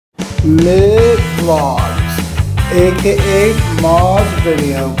Mvlogs, aka Moz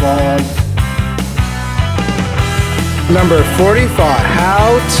Video Vlogs. Number 45,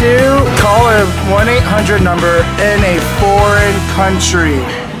 how to call a 1-800 number in a foreign country.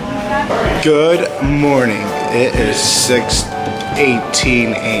 Good morning, it is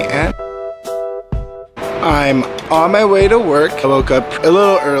 6:18 a.m. I'm on my way to work. I woke up a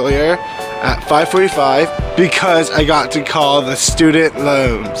little earlier at 5:45 because I got to call the student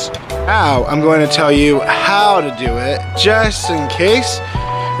loans. Now I'm going to tell you how to do it, just in case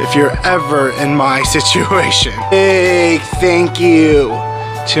if you're ever in my situation. Big thank you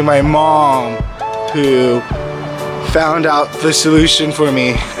to my mom who found out the solution for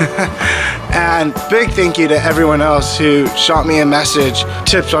me. And big thank you to everyone else who shot me a message,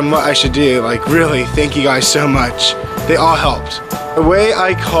 tips on what I should do. Like really, thank you guys so much. They all helped. The way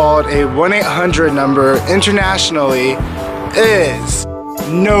I called a 1-800 number internationally is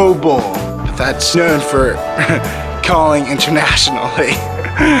Noble. That's known for calling internationally.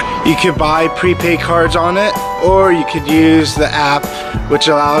 You could buy prepaid cards on it, or you could use the app which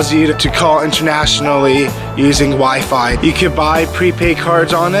allows you to call internationally using Wi-Fi. You could buy prepaid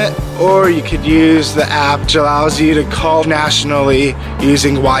cards on it, or you could use the app which allows you to call nationally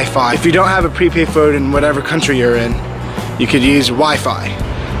using Wi-Fi. If you don't have a prepaid phone in whatever country you're in, you could use Wi-Fi.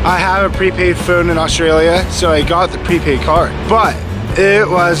 I have a prepaid phone in Australia, so I got the prepaid card, but it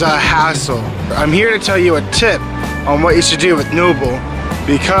was a hassle. I'm here to tell you a tip on what you should do with Noble,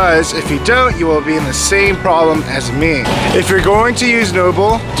 because if you don't, you will be in the same problem as me. If you're going to use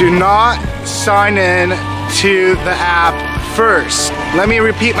Noble, do not sign in to the app first. Let me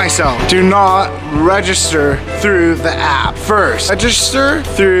repeat myself. Do not register through the app first. Register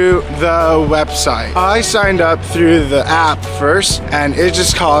through the website. I signed up through the app first, and it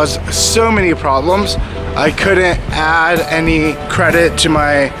just caused so many problems. I couldn't add any credit to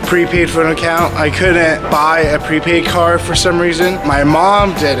my prepaid phone account. I couldn't buy a prepaid card for some reason. My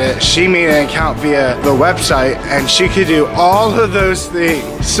mom did it. She made an account via the website and she could do all of those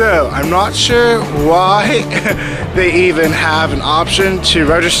things. So I'm not sure why they even have an option to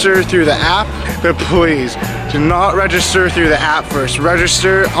register through the app, but please do not register through the app first.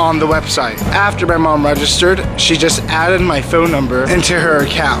 Register on the website. After my mom registered, she just added my phone number into her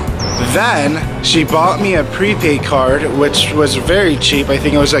account. Then she bought me a prepaid card, which was very cheap. I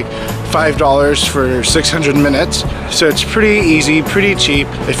think it was like $5 for 600 minutes. So it's pretty easy, pretty cheap.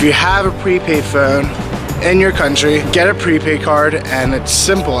 If you have a prepaid phone in your country, get a prepaid card, and it's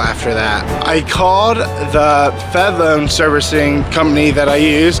simple after that. I called the Fed loan servicing company that I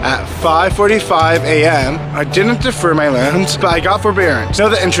use at 5:45 a.m. I didn't defer my loans, but I got forbearance. I know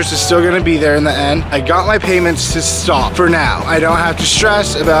the interest is still gonna be there in the end. I got my payments to stop for now. I don't have to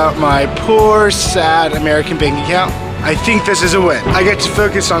stress about my poor, sad American bank account. I think this is a win. I get to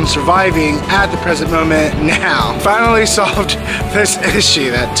focus on surviving at the present moment now. Finally solved this issue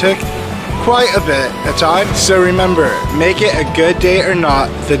that took quite a bit of time. So remember, make it a good day or not,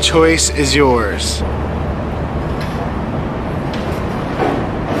 the choice is yours.